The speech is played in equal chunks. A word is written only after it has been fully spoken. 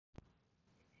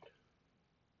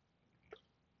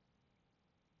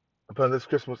upon this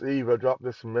Christmas Eve, I dropped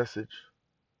this message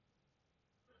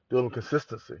dealing with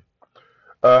consistency.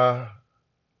 Uh,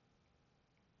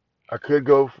 I could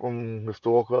go from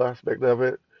historical aspect of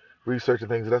it, researching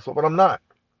things of that sort, but I'm not.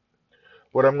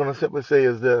 What I'm going to simply say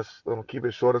is this: I'm going to keep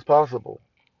it short as possible.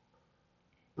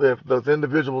 If those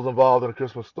individuals involved in the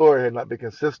Christmas story had not been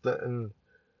consistent and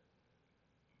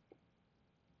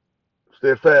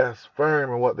steadfast,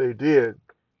 firm in what they did,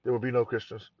 there would be no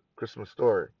Christmas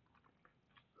story.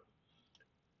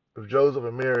 If Joseph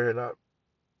and Mary had not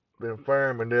been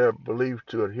firm in their belief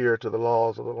to adhere to the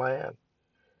laws of the land,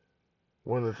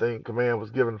 when the thing command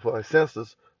was given for a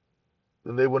census,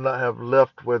 then they would not have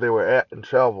left where they were at and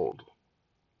traveled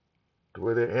to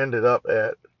where they ended up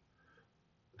at,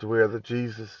 to where the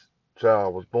Jesus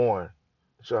child was born,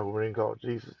 the child who being called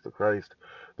Jesus the Christ,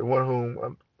 the one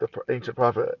whom the ancient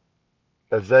prophet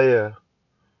Isaiah,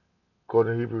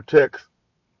 according to Hebrew text,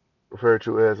 referred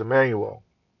to as Emmanuel,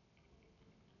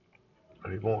 to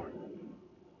be born.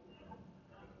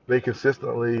 They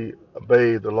consistently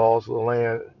obeyed the laws of the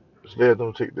land, which led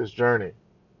them to take this journey.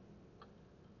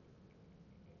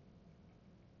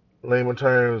 In layman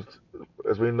terms,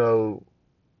 as we know,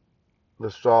 the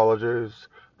astrologers,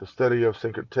 the study of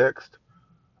sacred text,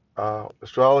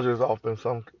 astrologers often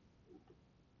some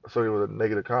associated with a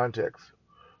negative context,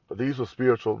 but these were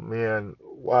spiritual men,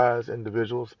 wise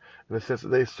individuals, in the sense that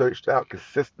they searched out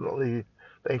consistently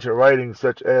the ancient writings,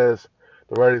 such as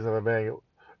the writings of Emmanuel,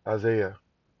 Isaiah.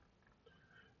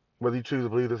 Whether you choose to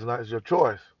believe this or not is your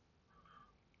choice,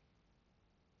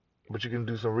 but you can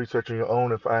do some research on your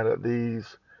own and find that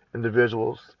these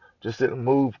individuals just didn't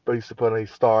move based upon a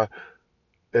star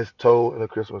as told in the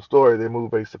Christmas story. They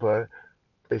moved based upon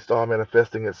a star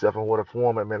manifesting itself in what a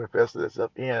form it manifested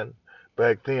itself in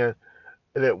back then,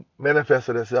 and it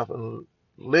manifested itself and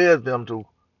led them to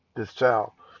this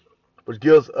child, which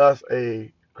gives us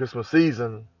a Christmas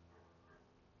season,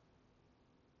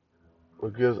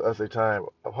 which gives us a time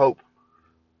of hope.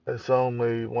 And some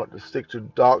may want to stick to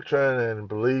doctrine and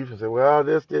belief and say, well,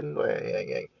 this didn't,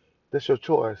 that's your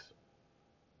choice.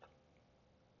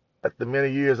 At the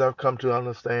many years I've come to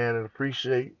understand and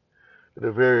appreciate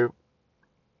the very,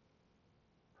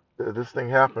 that this thing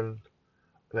happened,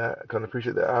 and I can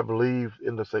appreciate that I believe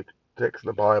in the sacred text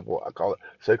of the Bible. I call it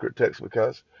sacred text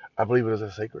because I believe it is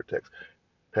a sacred text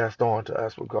passed on to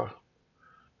us with God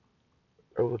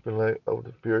over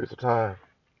the periods of time.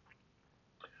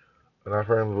 And I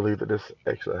firmly believe that this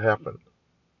actually happened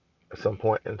at some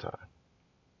point in time.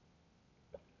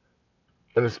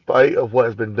 And in spite of what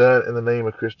has been done in the name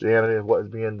of Christianity and what is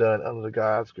being done under the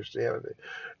guise of Christianity,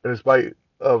 and in spite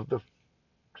of the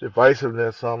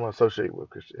divisiveness some associate with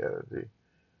Christianity,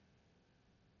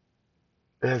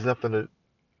 it has nothing to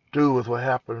do with what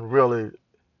happened really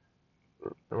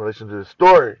in relation to the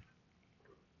story.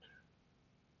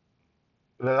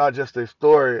 And not just a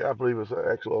story, I believe it's an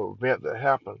actual event that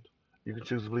happened. You can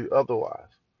choose to believe otherwise.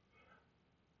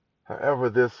 However,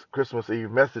 this Christmas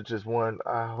Eve message is one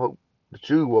I hope that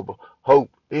you will hope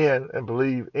in and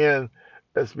believe in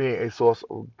as being a source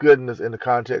of goodness in the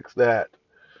context that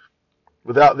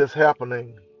without this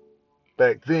happening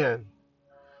back then,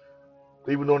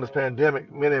 even during this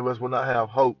pandemic, many of us will not have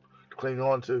hope to cling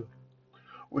on to.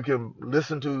 We can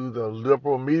listen to the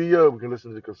liberal media, we can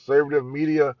listen to the conservative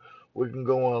media, we can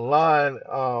go online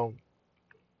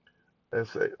and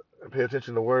say, pay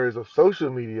attention to words of social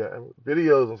media and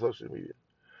videos on social media.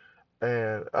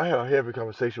 And I had a heavy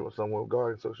conversation with someone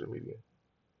regarding social media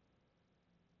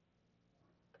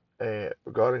and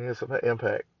regarding its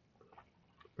impact.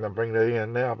 And I'm bringing that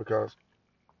in now because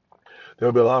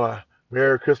there'll be a lot of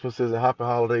Merry Christmases and Happy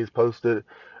Holidays posted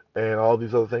and all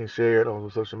these other things shared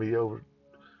on social media over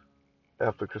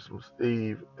after Christmas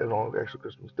Eve and on the actual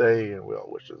Christmas Day, and we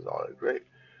all wish us all great.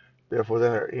 Therefore,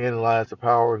 therein lies the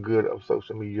power and good of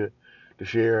social media to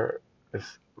share,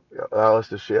 allow us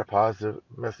to share positive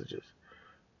messages,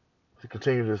 to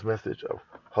continue this message of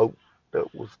hope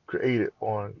that was created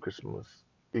on Christmas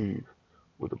Eve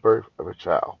with the birth of a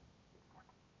child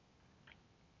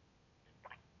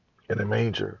in a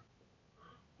manger.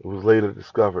 It was later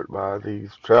discovered by these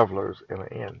travelers in an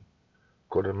inn,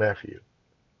 according to Matthew,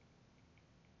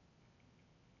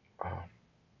 um,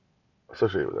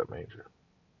 associated with that manger.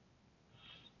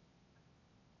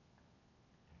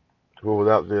 But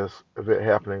without this event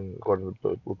happening, according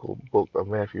to the book of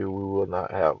Matthew, we will not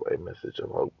have a message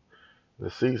of hope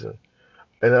this season.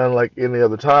 And unlike any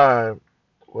other time,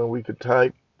 when we could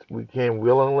type, we can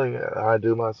willingly, and I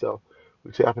do myself,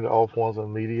 we tap into all forms of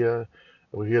media,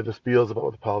 and we hear the spiels about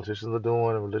what the politicians are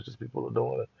doing and religious people are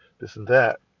doing, this and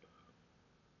that.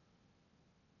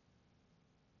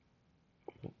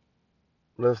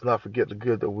 Let us not forget the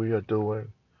good that we are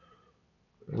doing.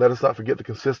 Let us not forget the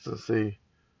consistency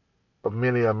of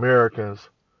many Americans,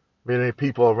 many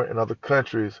people in other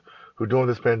countries who during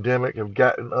this pandemic have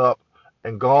gotten up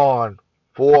and gone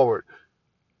forward,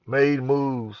 made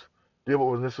moves, did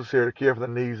what was necessary to care for the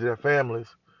needs of their families,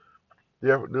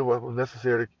 did what was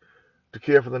necessary to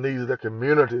care for the needs of their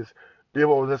communities, did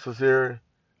what was necessary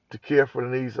to care for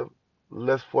the needs of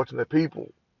less fortunate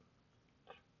people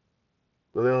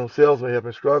that they themselves may have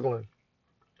been struggling.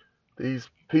 These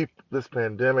people, this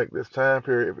pandemic, this time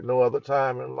period, if no other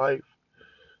time in life,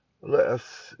 let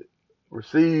us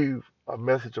receive a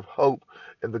message of hope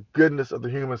and the goodness of the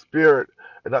human spirit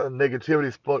and not the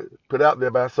negativities put out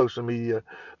there by social media,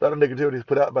 not the negativities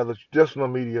put out by the traditional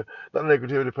media, not the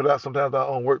negativity put out sometimes by our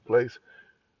own workplace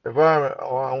environment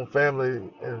or our own family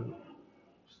and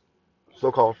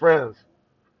so-called friends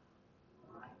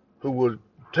who would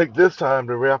take this time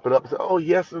to wrap it up and say, oh,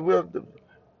 yes, and we'll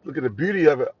look at the beauty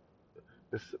of it.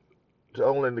 It's to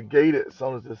only negate it as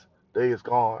soon as this day is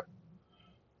gone.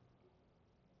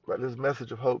 But this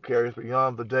message of hope carries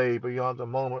beyond the day, beyond the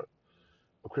moment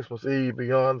of Christmas Eve,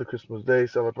 beyond the Christmas Day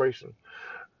celebration.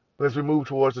 As we move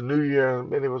towards the new year,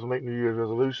 many of us make New Year's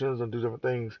resolutions and do different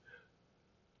things.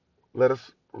 Let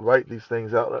us write these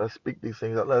things out. Let us speak these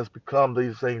things out. Let us become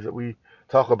these things that we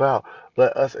talk about.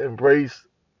 Let us embrace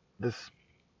this,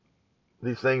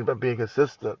 these things by being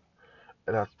consistent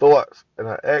in our thoughts and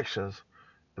our actions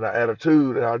and our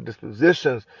attitude and our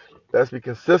dispositions. Let's be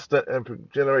consistent and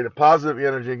generate a positive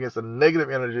energy against a negative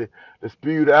energy that's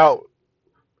spewed out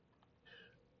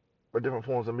by different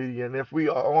forms of media. And if we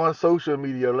are on social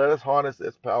media, let us harness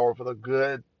its power for the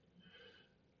good.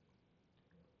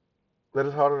 Let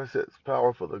us harness its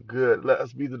power for the good. Let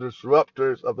us be the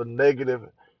disruptors of the negative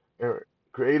and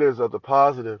creators of the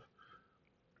positive.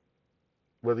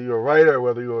 Whether you're a writer,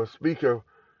 whether you're a speaker,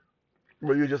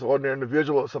 whether you're just an ordinary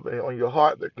individual with something on your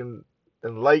heart that can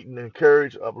enlighten,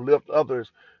 encourage, uplift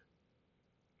others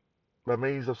by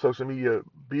means of social media,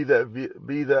 be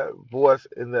that voice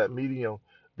in that medium,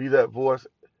 be that voice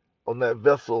on that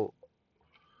vessel.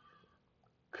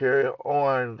 Carry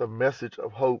on the message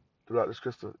of hope throughout this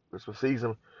Christmas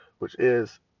season, which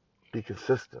is be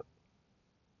consistent,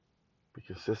 be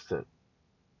consistent,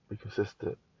 be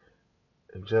consistent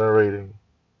in generating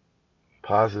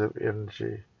positive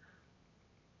energy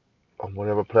on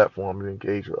whatever platform you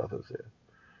engage with others in.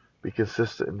 Be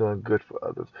consistent in doing good for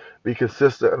others. Be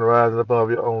consistent in rising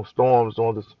above your own storms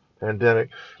during this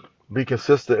pandemic. Be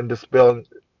consistent in dispelling,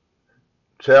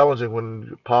 challenging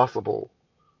when possible,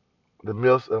 the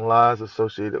myths and lies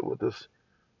associated with this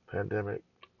pandemic.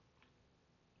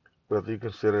 Whether you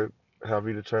consider however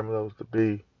you determine those to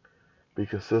be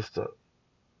consistent.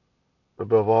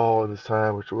 Above all, in this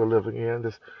time which we're living in,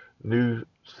 this new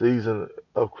season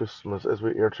of Christmas as we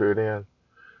enter it in,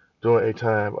 during a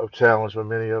time of challenge for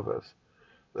many of us,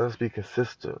 let us be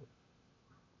consistent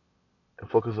and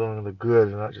focus on the good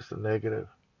and not just the negative.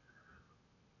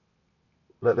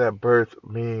 Let that birth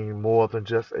mean more than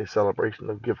just a celebration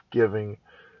of gift giving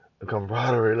and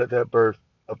camaraderie. Let that birth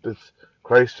of this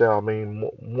Christ child mean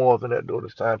more than that during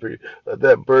this time period. Let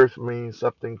that birth mean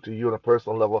something to you on a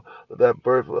personal level. Let that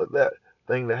birth, let that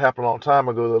thing that happened a long time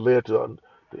ago that led to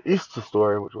the Easter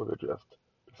story, which was addressed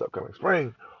this upcoming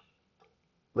spring,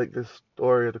 like this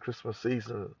story of the Christmas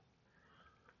season,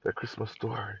 that Christmas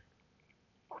story,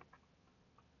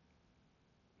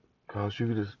 cause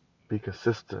you to be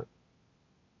consistent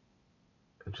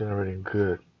in generating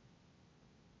good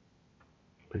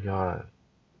beyond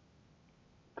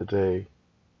the day,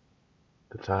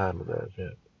 the time of that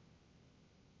event.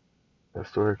 That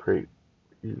story create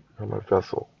you become a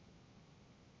vessel,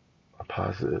 a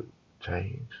positive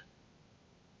change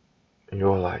in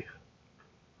your life,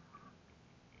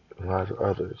 in the lives of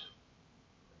others.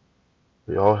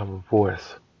 We all have a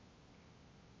voice.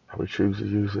 How we choose to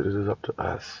use it is up to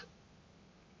us.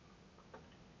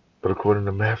 But according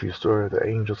to Matthew's story, the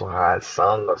angels on high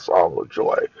sung a song of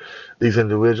joy. These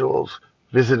individuals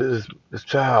visited this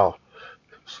child,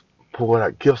 poured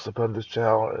out gifts upon this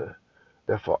child, and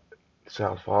their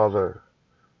child's father,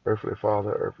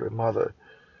 earthly mother,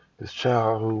 this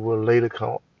child who will later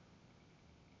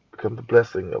become the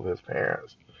blessing of his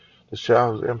parents. This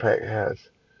child whose impact has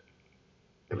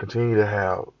and continue to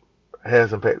have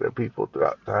has impacted people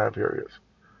throughout time periods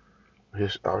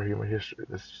our human history.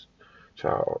 This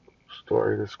child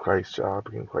story, this Christ child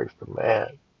became Christ the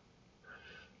man.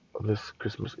 On this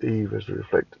Christmas Eve, as we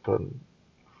reflect upon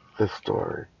this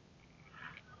story,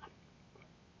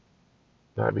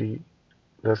 not be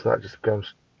let's not just become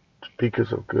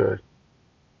speakers of good,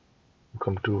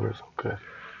 become doers of good.